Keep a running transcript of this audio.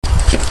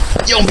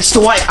Yo,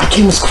 Mr. White, I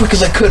came as quick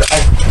as I could.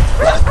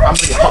 I'm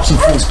ready to pop some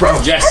fools,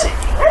 bro. Jesse,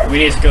 we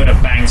need to go to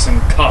bang some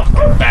cock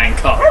in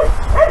Bangkok.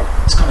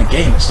 It's kind of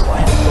gay, Mr.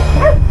 White.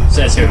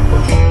 Says who?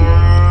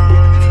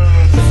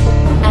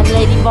 And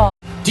Lady Bob.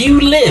 Do you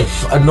live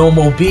a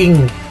normal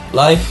being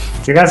life?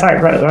 Do you guys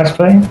like Let's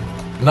Play?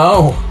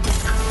 No.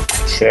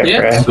 Shit,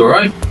 Yeah, bro. it's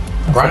alright.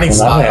 Granny Love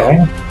style. it,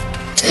 eh?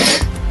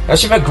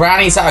 That's if a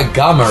granny's out of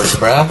gummers,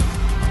 bruh.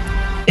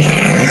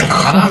 And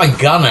I'm a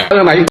gunner. I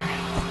don't know. You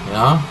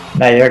know?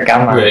 No, you're a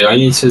gamma. Wait, I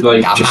need to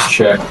like Gamma. just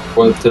check.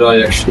 What did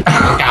I actually?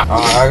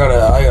 Alright,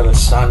 I gotta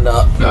stand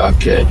up.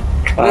 Okay.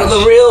 We're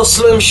the real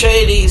Slim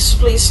Shadys.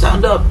 Please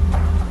stand up.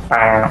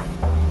 I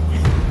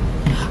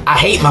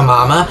hate my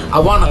mama. I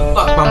wanna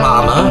fuck my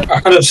mama. I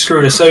kind of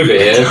screw this over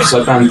here because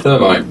I banned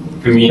Thermite.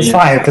 It's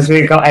fine, because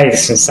we got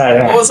Ace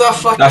instead. What was that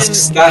fucking...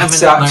 That's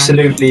Eminem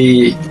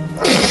absolutely.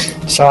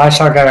 So I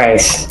shall go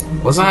Ace.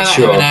 Wasn't that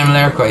Sure. Eminem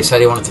lyric where he said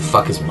he wanted to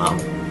fuck his mum?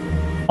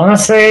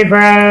 Honestly, bro,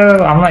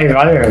 I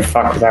don't even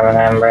fuck with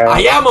Eminem, bro. I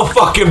am a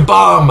fucking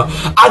bum.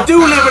 I do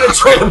live in a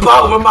trailer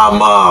park with my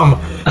mom.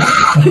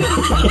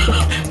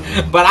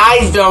 But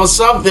I know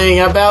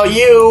something about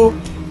you.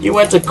 You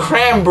went to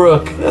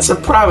Cranbrook. That's a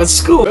private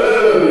school.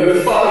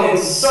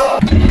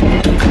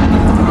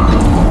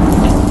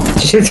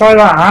 You should try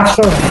that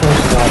after.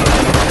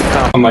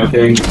 On my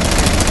thing.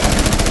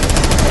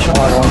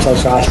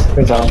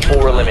 Good job.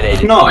 4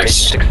 eliminated.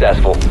 Nice. Mission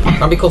successful.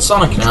 Can't be called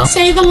Sonic now.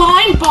 Say the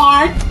line,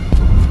 Bart.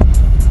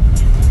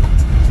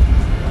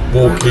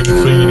 Walking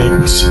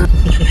Phoenix.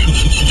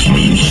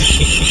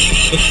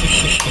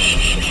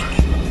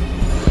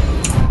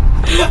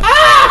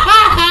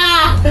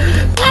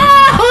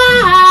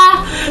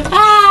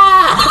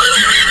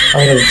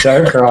 I had a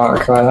Joker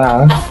arc like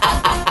that.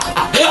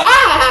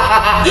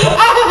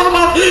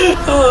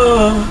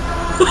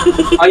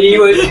 Are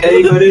you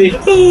okay, buddy?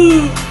 What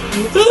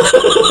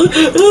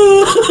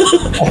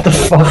the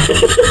fuck?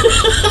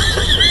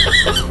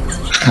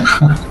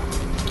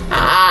 I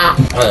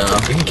don't know.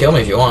 You can kill me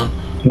if you want.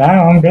 No,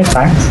 I'm good,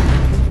 thanks.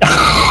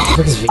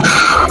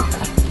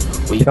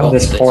 We got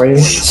this,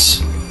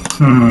 boys.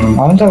 I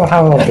wonder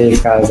how old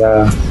these guys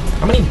are.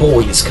 How many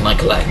boys can I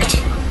collect?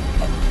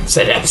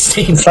 Said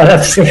Epstein. So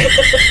let's see.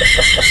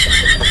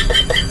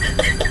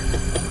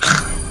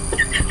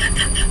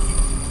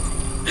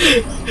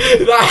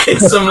 That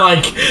is some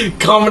like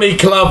comedy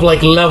club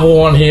like level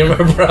 1 humor,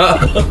 bro.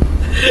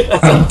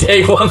 That's like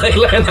day 1 they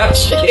learn that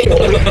shit.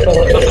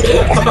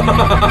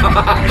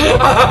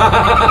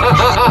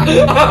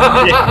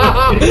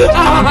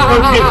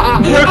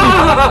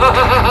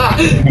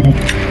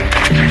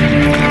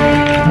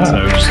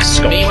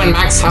 Me when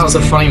Max tells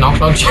a funny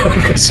knock-knock joke.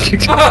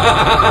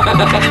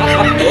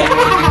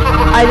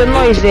 I don't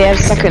know if they have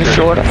second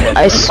floor.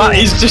 I saw.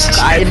 He's just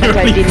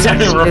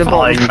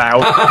terrifying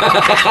now.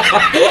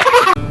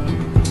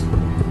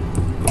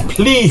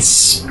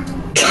 Please.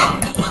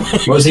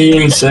 What's he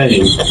even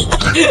saying?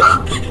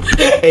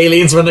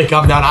 Aliens when they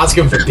come down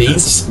asking for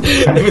peace.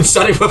 They've been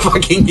studying for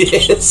fucking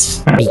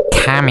years. Be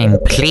coming,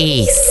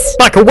 please.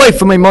 Back away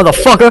from me,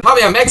 motherfucker! Come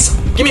here, Max.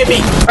 Give me a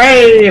beat.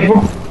 Hey,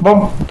 boom,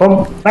 boom,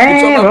 boom,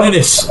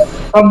 Dennis.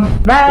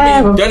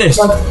 Dennis.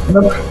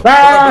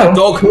 That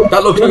dog.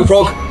 That looks like a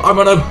frog. I'm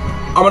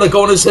gonna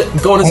go on his head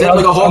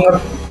like a hog.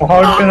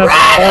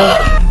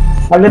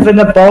 I live in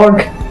the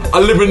bog. I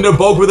live in the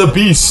bog with a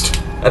beast.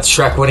 That's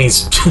Shrek when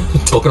he's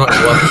talking about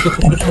what?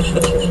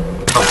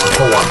 Come on,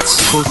 for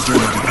once.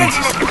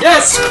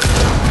 Yes!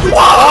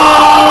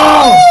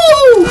 Whoa!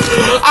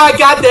 I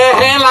got the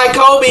hand like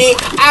Kobe.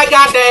 I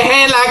got the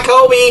hand like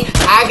Kobe.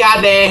 I got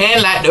the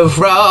hand like the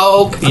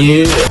frog.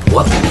 Yeah.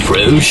 What the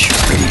frosh?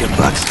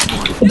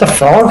 What the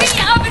frog?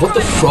 What the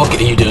frog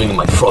are you doing in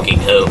my frogging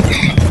home?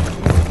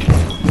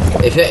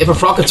 If a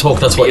frog could talk,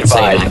 that's what you'd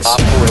say, Max. Op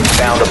 4 has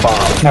found a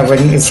bomb. No,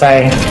 wouldn't you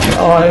say,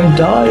 I'm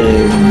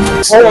dying?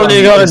 All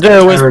you gotta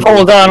do is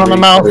pull down on the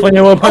mouth when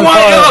you open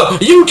fire.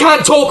 You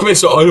can't talk,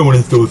 mister. I don't want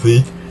to throw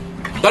thief.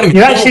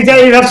 You actually don't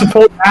even have to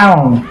pull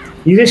down.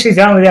 You literally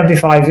don't with the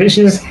MP5. You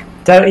just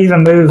don't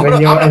even move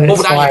when you're in pull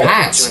its down your fire.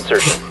 pants.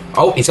 Insertion.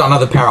 Oh, he's got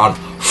another pair on.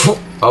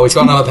 Oh, he's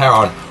got another pair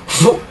on.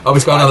 Oh,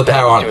 he's got another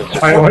pair on. Wait,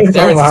 what is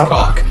There's his that?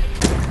 cock.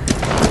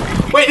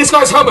 Wait, this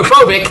guy's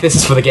homophobic. This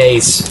is for the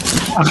gays.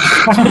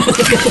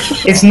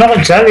 It's not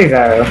a jelly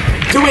though.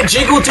 Do it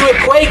jiggle, do it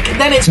quake,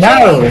 then it's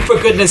No. gay, for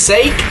goodness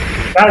sake.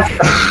 That's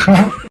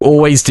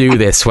Always do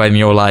this when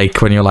you're like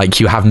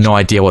you have no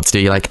idea what to do.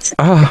 You're like,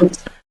 I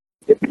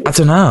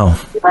don't know.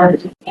 I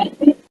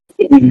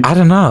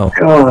don't know.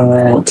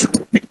 God.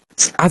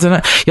 I don't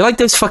know. You're like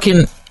those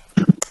fucking.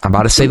 I'm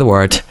about to say the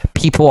word.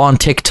 People on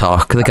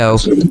TikTok. They go,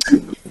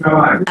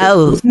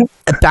 oh,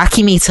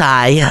 baki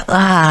mitai.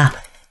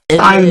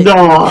 I'm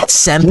not.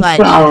 Senpai.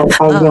 Oh,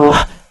 I'm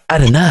not. I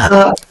don't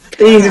know.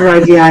 He's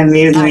right behind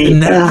me, isn't he?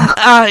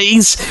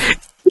 He's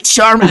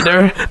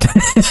Charmander.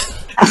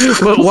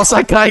 What's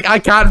that guy? I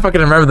can't fucking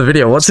remember the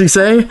video. What's he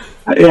say?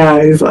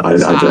 Yeah, he's, I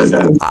don't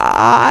know.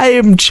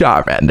 I'm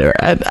Charmander,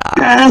 and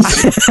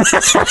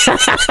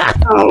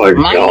Oh my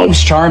My god.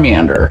 name's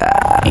Charmander,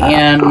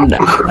 and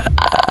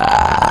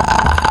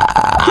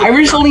I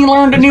recently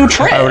learned a new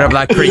trick. Open up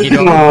that creaky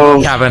door,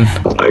 No. cabin.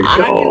 Oh my I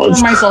can god.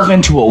 turn myself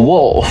into a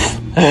wolf.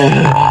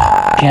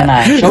 Can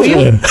I show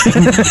you?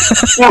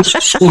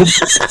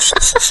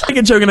 I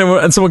get joking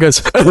and someone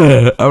goes, I'm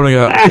gonna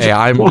go, okay,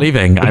 I'm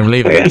leaving.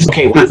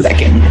 Okay, 1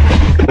 second.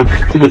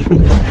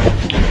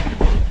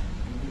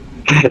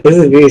 This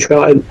is me,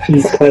 Scott.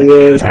 He's kind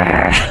of.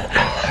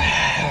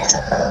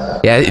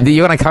 Yeah,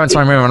 you're gonna come into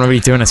my room. I'm gonna be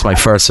doing this my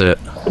first suit.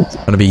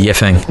 I'm gonna be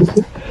yiffing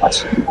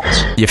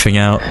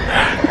out.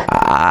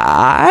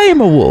 I'm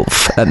a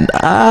wolf, and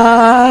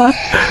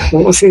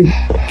What's he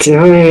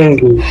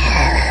doing?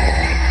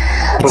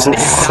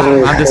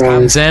 I'm just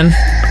comes in.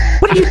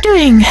 What are you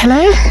doing?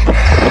 Hello?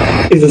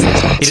 He just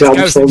He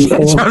jumps on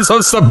them. jumps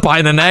on stuff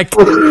by the neck.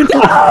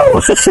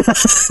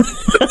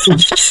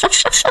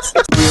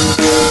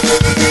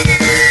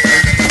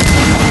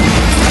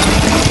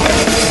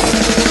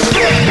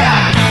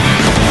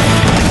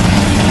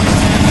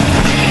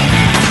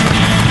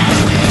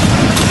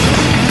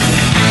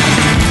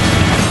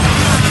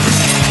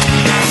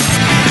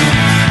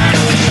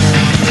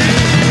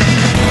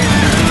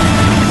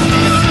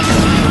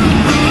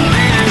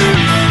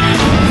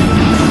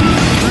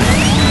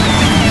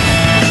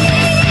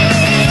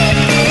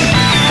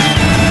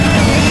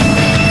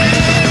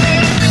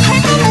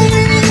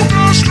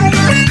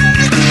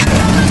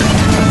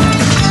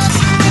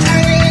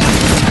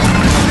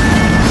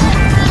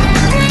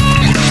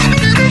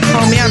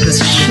 Oh man, I'm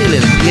just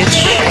chilling, bitch.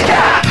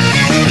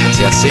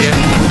 See, I see it.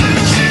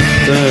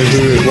 Don't know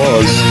who it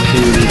was.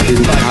 Who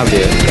didn't have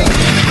it.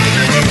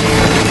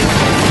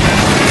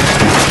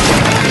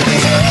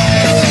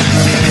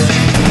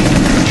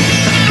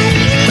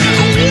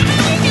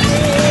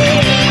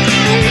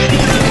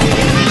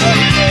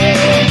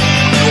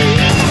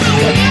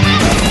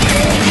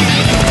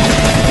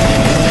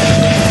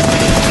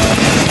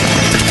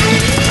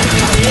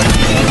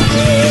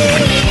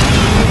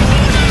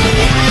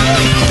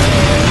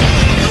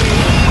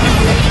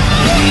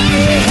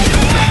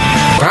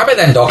 Grab it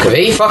then,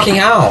 Dockery. Fucking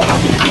hell.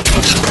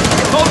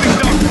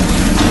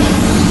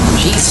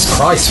 Jesus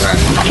Christ, man.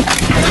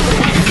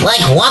 Like,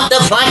 what the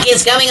fuck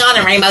is going on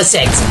in Rainbow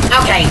Six?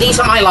 Okay, these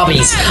are my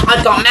lobbies.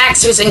 I've got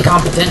Max, who's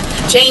incompetent,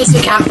 James,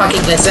 who can't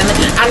fucking listen,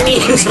 and me,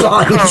 who's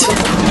blind.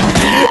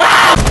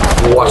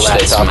 Watch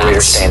this,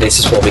 Max. This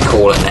is what we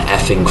call an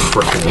effing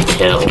frickin'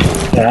 kill.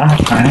 Yeah,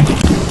 alright.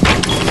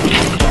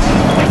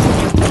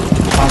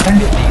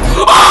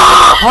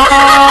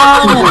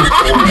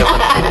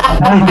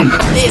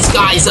 This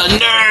guy's a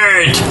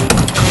nerd!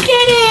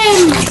 Get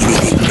him!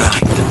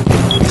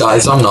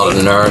 Guys, I'm not a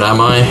nerd,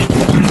 am I?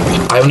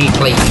 I only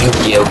play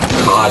Yu-Gi-Oh!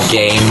 Card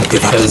game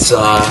because,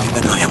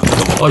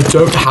 I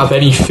don't have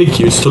any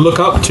figures to look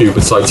up to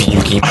besides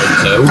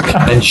Yu-Gi-Oh!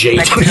 And Jade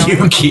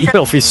Yugi.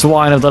 Filthy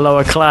swine of the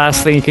lower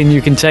class thinking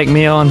you can take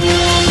me on.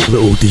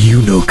 Little do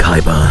you know,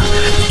 Kaiba,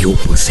 your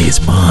pussy is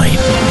mine.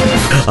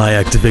 I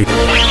activate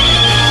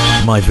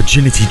my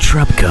virginity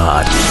trap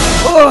card.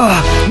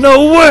 Oh,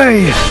 no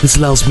way! This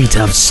allows me to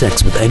have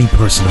sex with any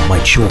person of my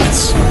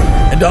choice.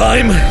 And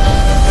I'm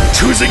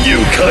choosing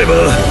you,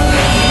 Kaiba.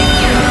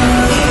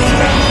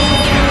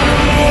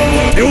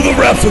 Feel the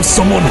wrath of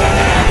someone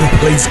who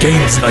plays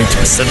games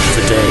 90% of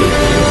the day.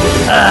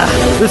 Ah,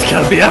 this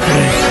can't be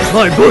happening.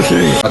 My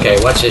pussy. Okay,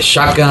 watch this.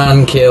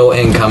 Shotgun kill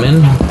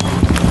incoming.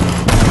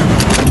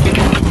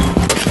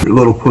 Your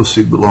little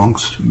pussy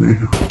belongs to me.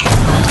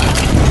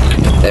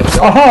 There we go.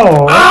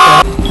 Oh!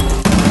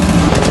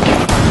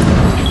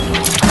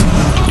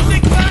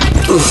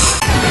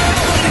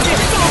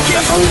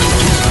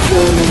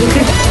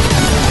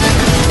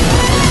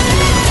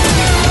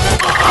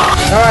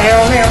 Alright, here,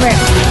 on me.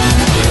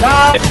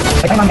 No!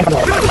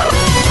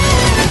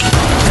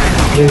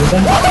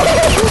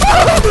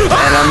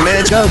 And I'm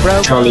minutes go,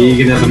 bro. Charlie, you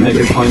can never make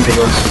a point of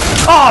us.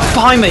 Oh,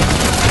 behind me!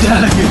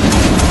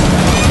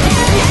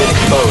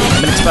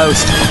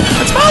 Exposed.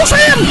 Expose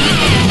him!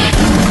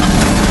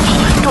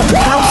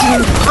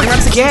 God,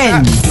 once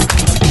again!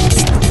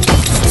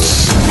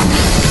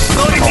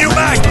 Loading you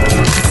back!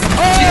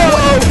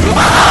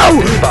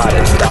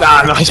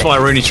 Ah, nice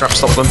one, Rooney trap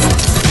stop them.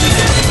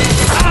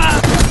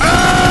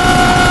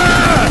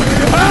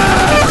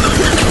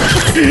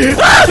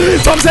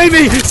 Tom, save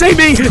me! Save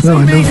me!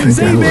 Save me!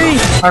 Save me!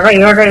 I got you.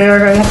 You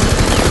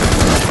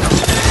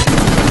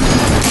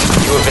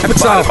have been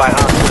spotted by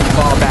hostiles.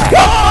 Fall back.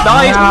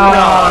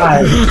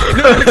 Nice!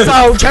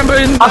 So,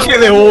 champion! I think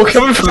they were all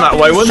coming from that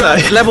way, weren't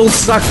they? Level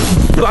suck.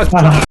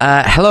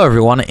 Hello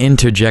everyone,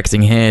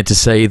 interjecting here to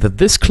say that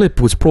this clip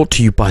was brought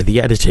to you by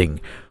the editing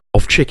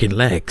of Chicken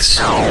Legs.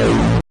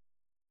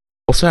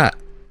 What's that?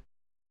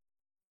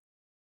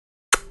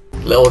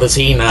 Little does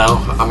he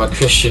know, I'm a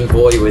Christian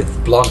boy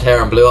with blonde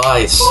hair and blue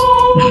eyes.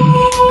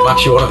 I'm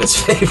actually one of his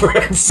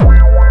favourites.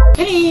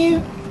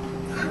 Hello!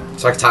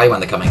 So I can tell you when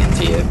they're coming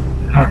into you.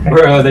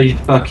 Where are they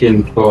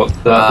fucking put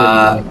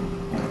that?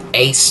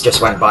 Ace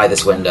just went by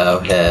this window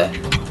here.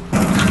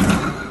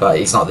 But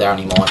he's not there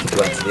anymore, I think he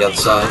went to the other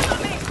side.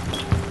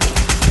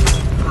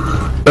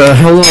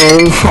 Hello.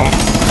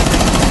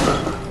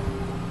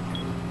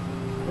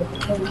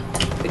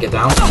 Get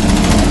down.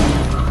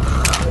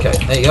 Okay,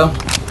 there you go.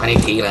 I need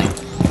healing.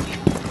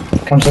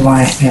 Come to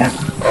my, yeah.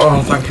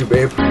 Oh, thank you,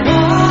 babe.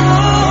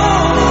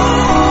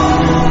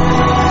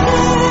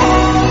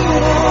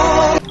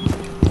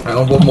 Hang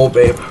on, one more,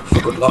 babe, for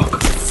good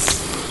luck.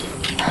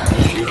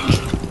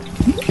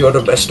 You're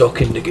the best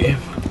duck in the game.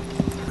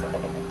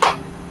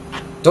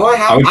 Do I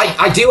have...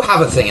 I do have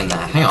a thing in there.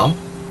 Hang on.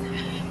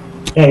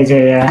 Yeah, you do,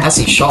 yeah. As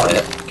he shot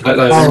it.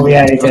 Oh,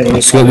 yeah, he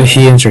did.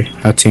 He entered,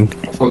 I think.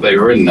 I thought they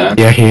were in there.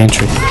 Yeah, he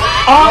entered.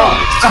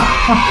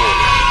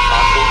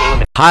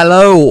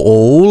 Hello,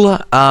 all.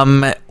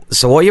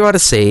 So what you're about to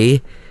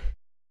see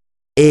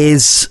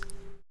is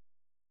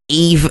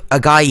a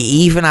guy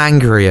even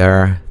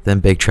angrier than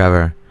Big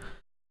Trevor.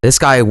 This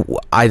guy,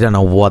 I don't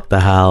know what the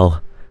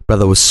hell,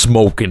 brother was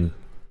smoking,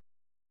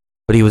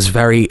 but he was a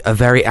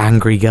very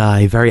angry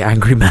guy, very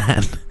angry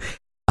man.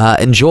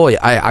 Enjoy.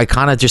 I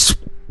kind of just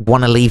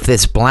want to leave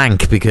this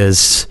blank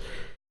because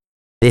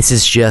this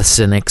is just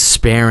an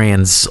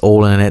experience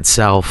all in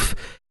itself.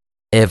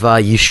 If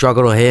you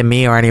struggle to hear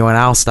me or anyone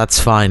else, that's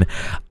fine.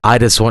 I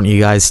just want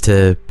you guys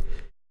to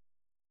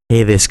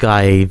hear this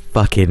guy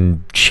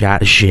fucking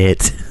chat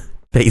shit.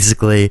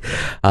 Basically,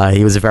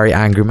 he was a very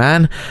angry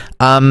man.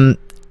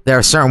 There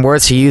are certain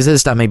words he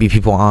uses that maybe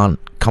people aren't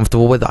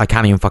comfortable with. I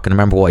can't even fucking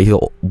remember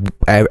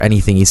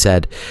anything he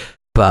said.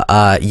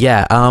 But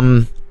yeah,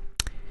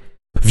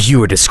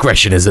 viewer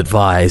discretion is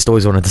advised.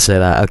 Always wanted to say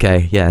that.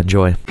 Okay, yeah,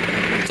 enjoy.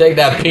 Take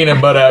that peanut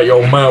butter out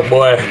your mouth,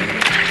 boy.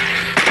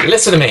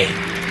 Listen to me.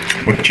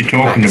 What you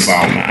talking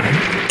about, man?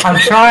 I'm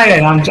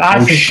trying, I'm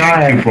actually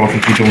trying. Bro,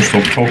 if you don't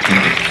stop talking.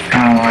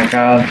 Oh my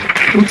god.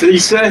 What did he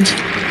say?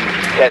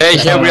 Hey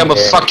Henry, I'ma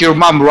fuck your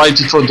mom right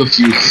in front of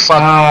you.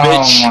 Fuck,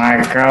 bitch. Oh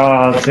my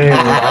god, dude.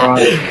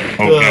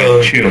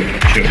 Okay, chill.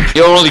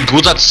 You're only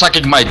good at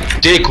sucking my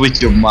dick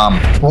with your mom.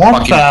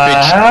 What fucking the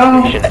bitch.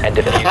 hell?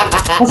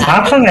 What's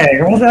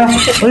happening? What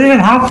even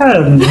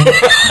happened?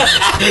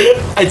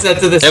 I said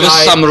to this Have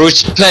guy... some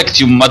respect,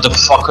 you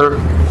motherfucker.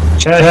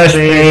 Just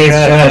You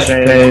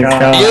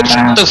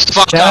shut the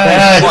fuck up,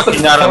 you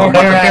fucking out of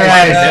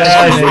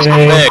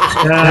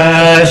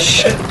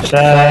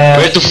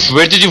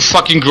Where did you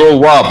fucking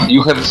grow up?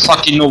 You have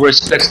fucking no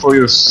respect for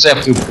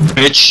yourself, you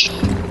bitch.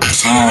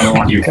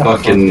 Oh,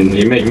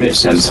 you make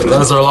sense of it.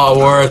 Those are a lot of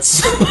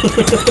words.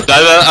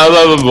 I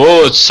love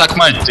words. Suck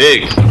my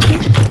dick.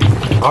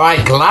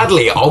 Alright,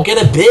 gladly. I'll get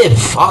a bib.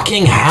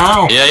 Fucking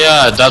hell.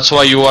 Yeah, that's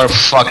why you are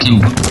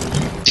fucking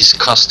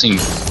disgusting.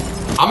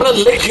 I'm gonna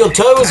lick your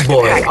toes,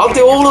 boy. I'll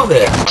do all of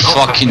it.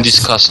 Fucking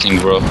disgusting,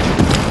 bro.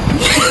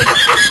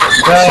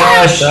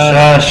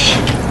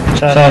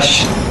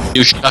 Shush.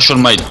 You shush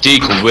on my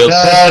dick, Will.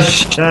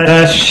 Shush.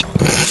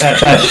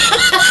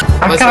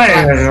 That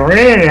guy was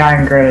really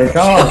angry.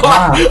 God,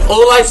 man.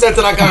 All I said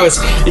to that guy was,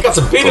 you got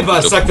some peanut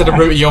butter stuck to the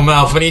root of your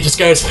mouth, and he just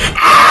goes,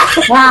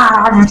 Wow,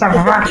 I'm some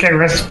fucking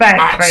respect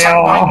for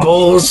you. my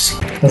balls.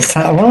 What is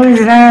he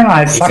doing?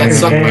 Like, He said,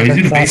 suck my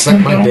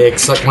dick,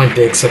 suck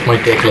my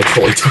dick like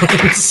 40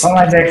 times. Suck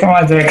my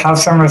dick, have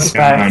some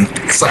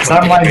respect.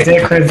 Suck my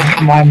dick with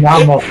my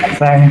mum or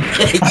something.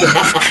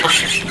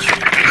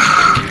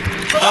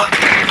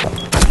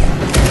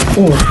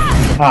 Ooh.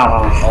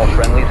 Ah. All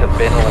friendlies have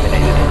been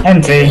eliminated.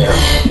 Empty.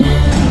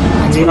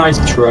 It's a nice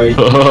try.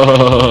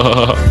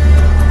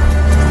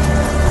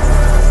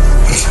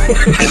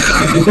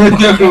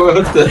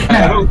 What the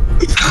hell?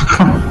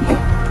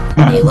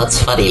 Hey, what's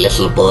funny,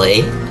 little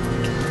boy?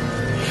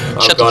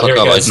 Shut the fuck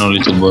up, I know,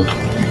 little boy.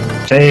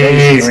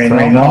 Please,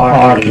 bring the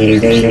party,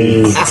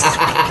 please.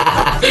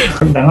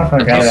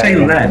 Did you say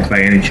lad by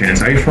any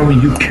chance? Are you from the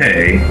UK?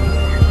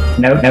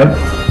 Nope.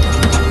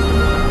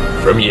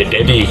 From your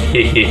daddy,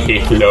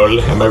 lol.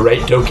 Am I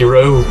right,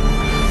 Tokiro?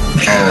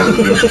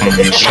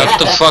 Shut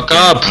the fuck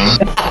up.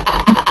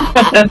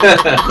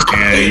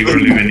 Yeah, you were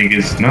living in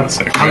his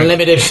nutsack. Right?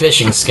 Unlimited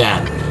fishing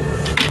scan.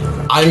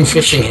 I'm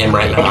fishing him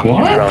right now.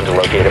 What? Trying to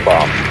locate a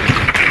bomb.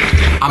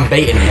 I'm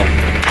baiting him.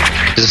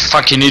 He's a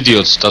fucking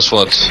idiot, that's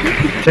what.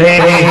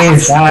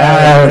 Please.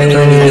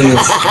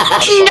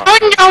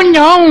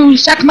 No,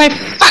 suck my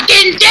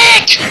fucking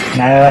dick!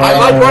 No. I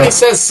like when he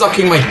says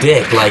sucking my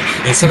dick, like,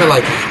 he said it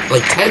like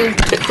 10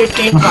 to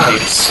 15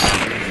 times.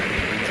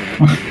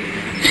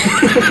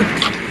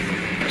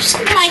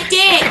 Suck my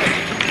dick!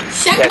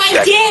 Suck my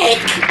dick!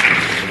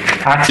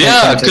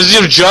 Yeah, because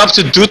your job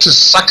to do to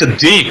suck a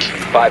dick.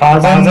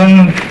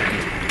 Pardon?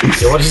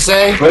 Yeah, what did you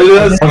say? Why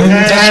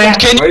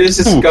does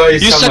this guy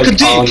You sound suck like a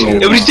dick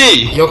Arnold? every day.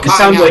 You're You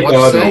sound like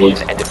Arnold.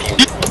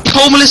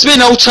 Homeless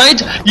man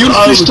outside, you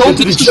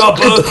stop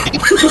it.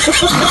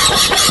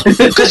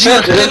 Because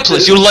you're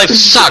helpless, your life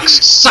sucks.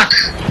 Suck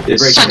a dick.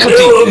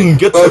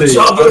 Get the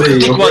job.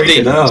 Dick one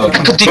day.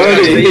 Suck a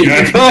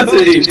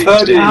dick.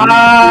 Buddy.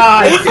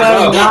 Ah, it's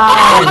so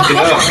loud.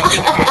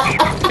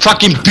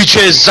 Fucking bitch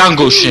ass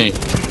Zango Shane.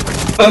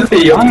 Buddy,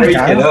 you're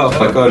breaking up.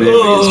 I can't hear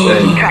what you're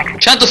saying.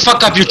 Shut the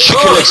fuck up, you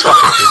chicken legs.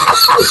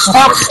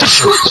 Stop the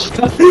shit.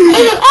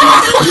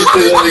 You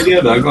say that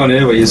again. I can't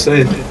hear what you're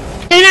saying.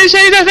 didn't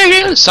say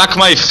nothing. Suck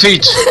my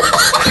feet.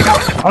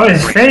 Oh,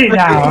 it's feet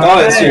now. Oh,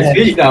 it's your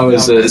feet now,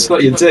 is it? It's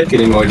not your dick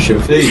anymore, it's your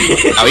feet.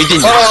 No, he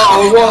didn't.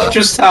 Oh, what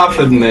just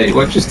happened, mate?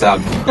 What just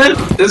happened?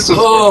 This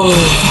was...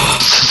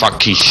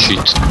 Fucking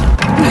shit.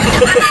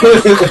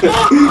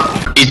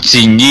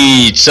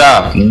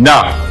 Itzy-nitsa.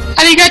 No.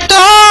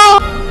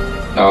 Arigato!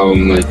 Oh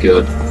my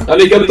god.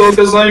 Arigato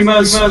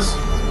gozaimasu.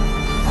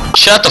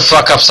 Shut the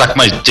fuck up, suck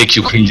my dick,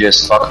 you cringy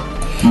as fuck.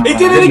 He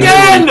did it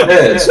again!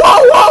 Yes.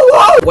 Whoa, whoa,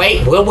 whoa!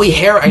 Wait, will we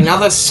hear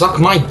another suck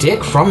my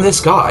dick from this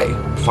guy?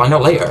 Find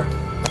out later.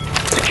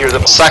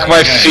 Suck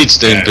my feet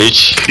then,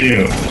 bitch.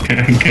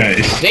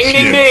 Guys. Ding,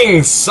 ding,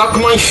 ding! Suck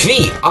my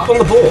feet! Up on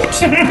the board.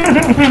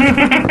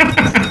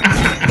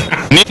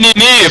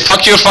 Nee,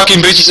 fuck your fucking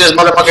bitches ass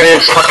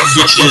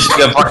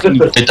motherfucking fucking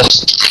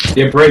bitches.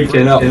 You're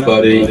breaking up,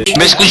 buddy.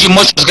 Me escuchi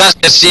muchos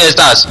gases si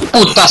estás.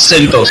 Putas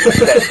centos.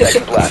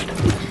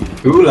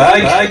 Who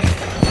like?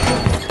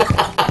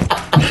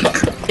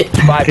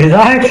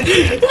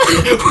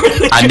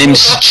 Annem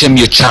sikçim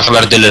you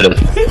çaklar dilerim.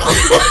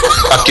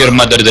 Fuck your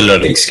mother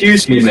dilerim.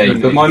 Excuse me,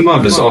 mate, but my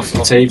mother's off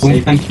the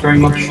table. Thank you very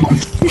much.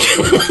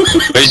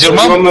 Where's your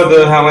My mom?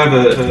 mother,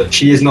 however,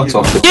 she is not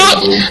off the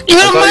table.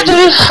 Your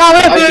mother,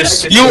 however,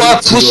 you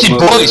are pussy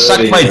boy.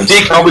 Suck my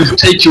dick. I will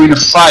take you in a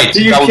fight.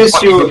 Do you I will kiss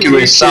fucking your, kick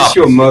ass up.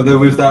 mother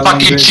with that Fucking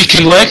language?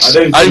 chicken legs? I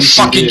don't Are you think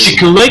fucking do.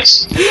 chicken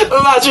legs?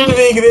 Imagine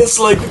being this,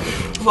 like,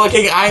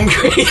 fucking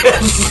angry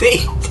at the...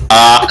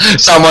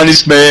 Someone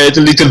is mad,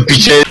 little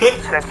bitches.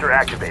 Sensor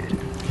activated.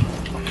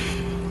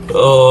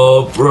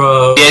 Oh,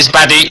 bro. Yes,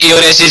 buddy,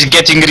 EOS is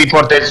getting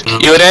reported.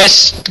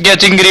 EOS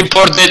getting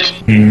reported.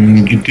 Do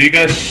you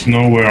guys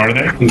know where are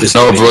they?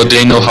 No, bro,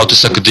 they know how to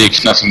suck a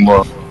dick, nothing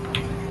more.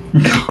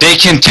 They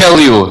can tell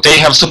you. They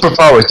have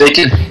superpowers. They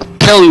can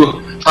tell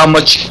you how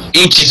much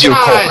inches your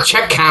cock.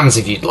 Check cams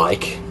if you'd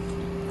like.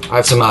 I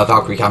have some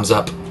Valkyrie cams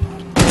up.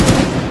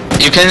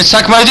 You can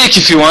suck my dick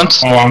if you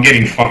want. Oh, I'm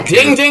getting fucked.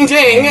 Ding, ding,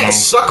 ding! No.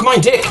 Suck my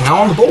dick,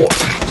 now on the board.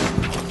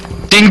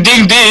 Ding,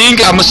 ding, ding!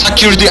 I'ma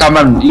suck your dick.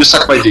 You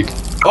suck my dick.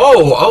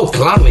 Oh,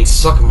 gladly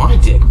suck my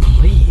dick,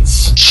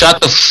 please. Shut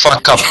the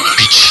fuck up,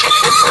 bitch.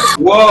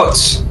 What?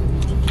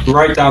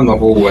 Right down the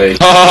hallway.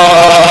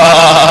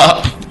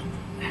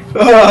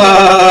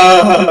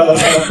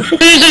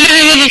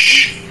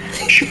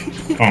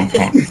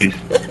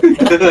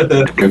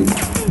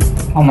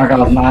 Oh my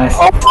god, nice.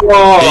 Oh,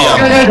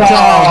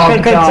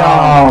 Good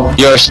job.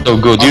 You're so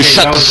good. You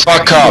shut the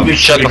fuck up.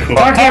 Shut the fuck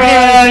up.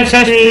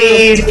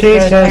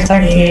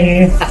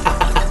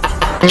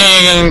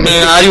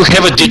 Are you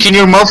have a dick in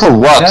your mouth or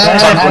what?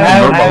 Suck on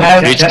your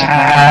mouth, bitch.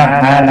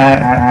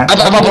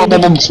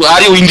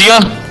 Are you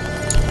Indian?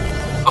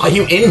 Are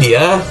you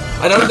India?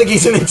 I don't think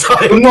he's an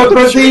entire... Do not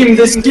redeem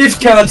this gift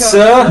card,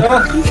 sir.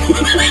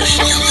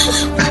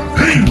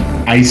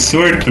 I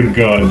swear to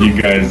God, you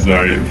guys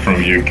are from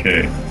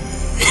UK.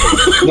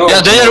 No.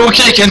 Yeah, they are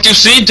okay. Can't you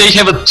see? They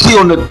have a T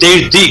on their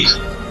dick.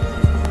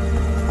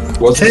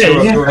 What's your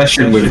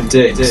obsession with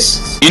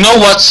dicks? You know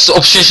what's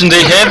obsession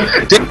they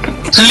have? They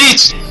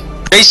split.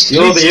 They split.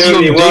 You're the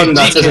only one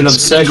that has an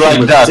obsession like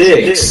with that.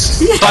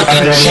 dicks.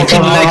 Fucking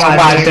chicken legs.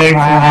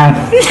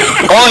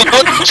 Oh,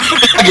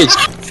 you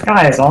This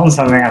guy is on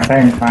something, I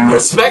think, man.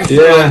 Respect for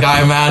that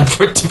guy, man.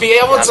 To be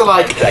able to,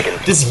 like,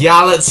 just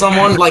yell at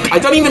someone, like, I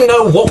don't even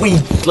know what we,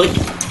 like...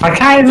 I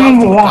can't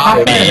remember what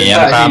happened. They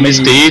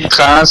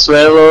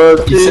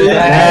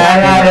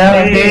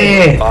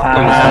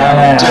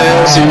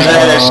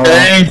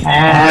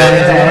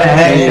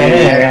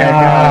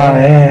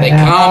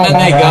come and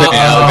they go.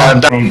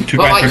 Two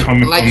guys are coming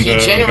from the... Why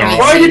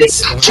did it?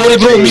 Sorry,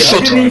 bro,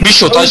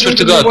 Bishop, I swear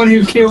to God. My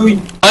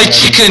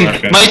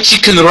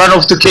chicken ran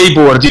off the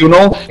keyboard, you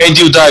know? And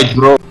you died,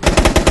 bro.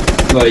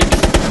 Like,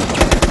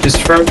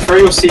 just throw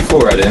your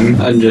C4 at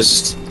him and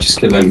just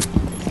kill him.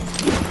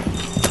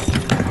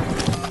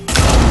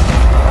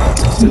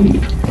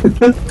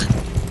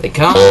 They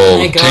come,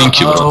 they go. Thank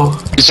you, bro.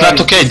 It's not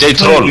okay, they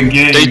troll.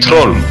 They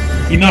troll.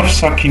 Enough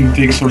sucking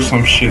dicks or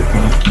some shit,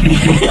 man.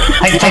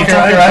 Hey, take it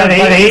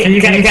right,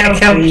 you can get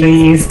killed,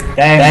 please.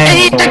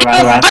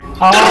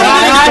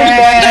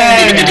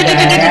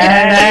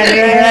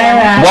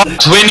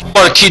 What? When you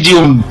are a kid,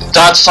 you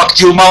dad fucked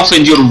your mouth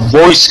and your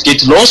voice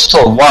get lost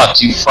or what?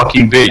 You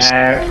fucking bitch.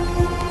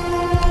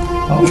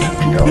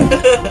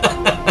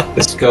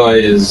 This guy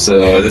is.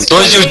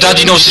 Does your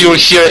daddy knows you're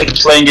here and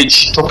playing and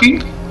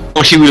talking?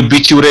 Or he will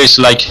beat your ass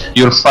like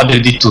your father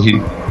did to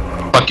him?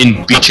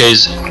 Fucking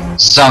bitches.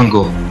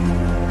 Zango.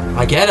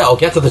 I get it, I'll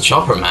get to the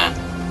chopper, man.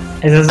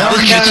 Is I'll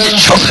get to the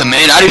chopper,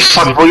 man. Are you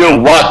fucking boy or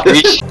what,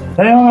 bitch?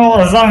 I don't know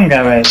what a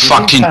Zongo is.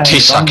 Fucking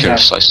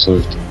T-suckers, I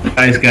swear.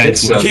 Guys,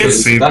 It's what's your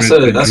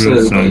favorite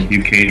drill song?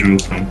 UK drill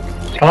song?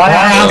 Can I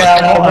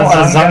ask what a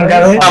Zongo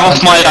is? Love of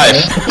my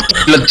life.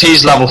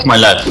 T's love of my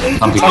life.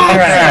 Fuck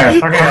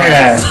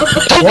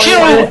you!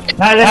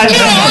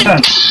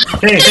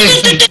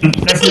 Listen,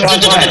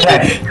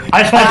 I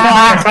just want to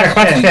ask a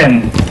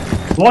question.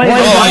 What is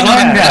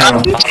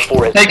Zongo?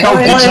 Take out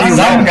What is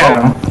Zongo?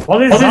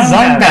 What is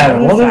Zongo?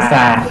 What is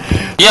that?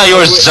 Yeah,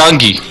 you're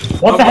Zangi.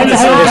 What the hell is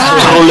that?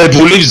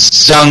 Trolleybuli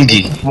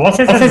Zangi. What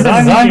is a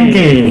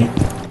Zangi?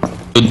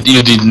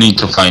 You did need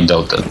to find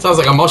out that. Sounds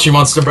like a moshi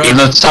monster, bro. You're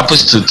not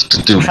supposed to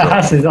do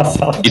that.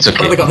 It's Where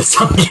they okay. got the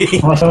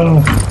Sangi?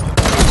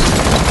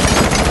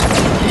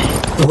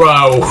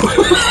 Bro.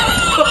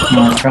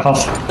 Oh god.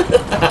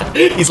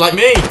 He's like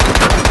me.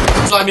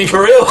 He's like me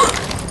for real.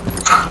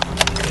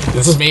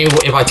 This is me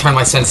if I turn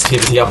my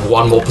sensitivity up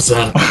 1 more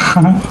 %.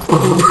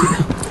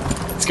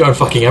 It's going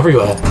fucking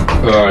everywhere.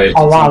 Alright.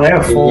 Oh wow,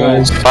 they're full.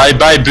 Bye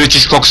bye,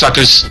 British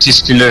cocksuckers,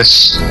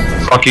 distillers,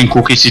 fucking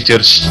cookie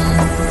eaters.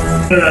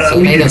 So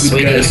made us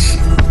sweeties.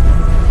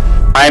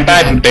 Bye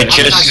bye, I'm not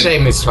bitches.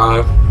 saying this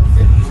time.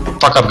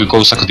 Fuck up,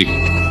 go suck a dick.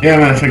 Yeah,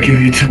 man, thank you,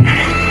 you too.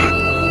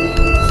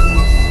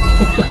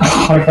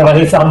 Oh my god,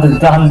 it's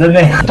underdone, doesn't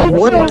it?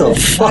 What the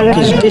fuck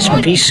is this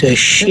piece of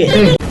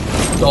shit?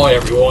 Die,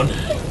 everyone.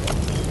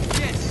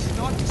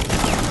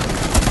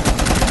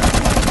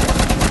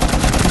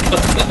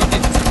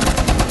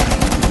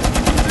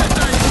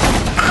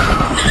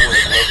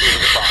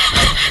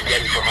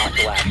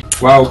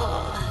 Well,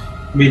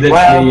 we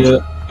literally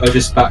are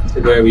just back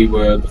to where we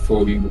were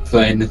before we were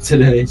playing it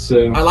today,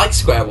 so... I like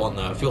Square One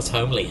though, it feels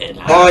homely here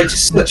now. Oh,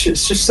 it's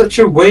just such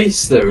a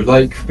waste though,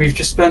 like, we've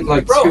just spent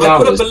like Bro, 2 I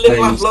hours put up a live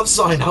playing... laugh love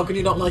sign, how can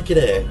you not like it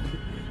here?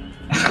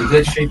 We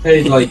literally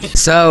played like...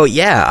 So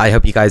yeah, I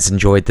hope you guys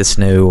enjoyed this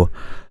new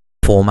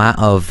format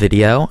of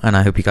video, and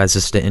I hope you guys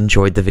just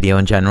enjoyed the video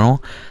in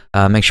general.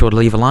 Make sure to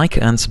leave a like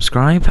and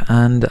subscribe,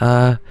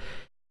 and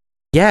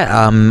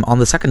yeah, on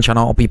the second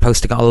channel I'll be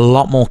posting a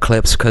lot more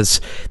clips, because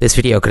this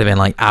video could have been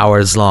like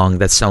hours long.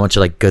 There's so much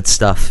like good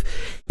stuff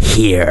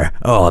here.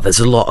 Oh, there's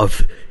a lot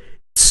of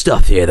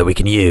stuff here that we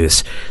can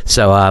use.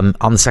 So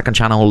on the second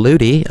channel,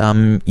 Ludi,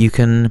 you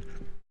can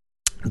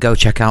go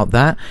check out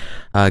that.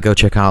 Go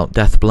check out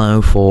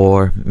Deathblow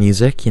for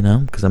music, you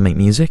know, because I make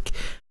music,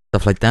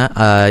 stuff like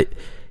that.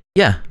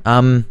 Yeah,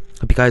 hope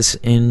you guys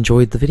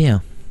enjoyed the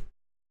video.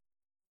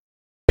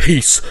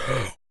 Peace.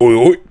 Oi,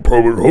 oi,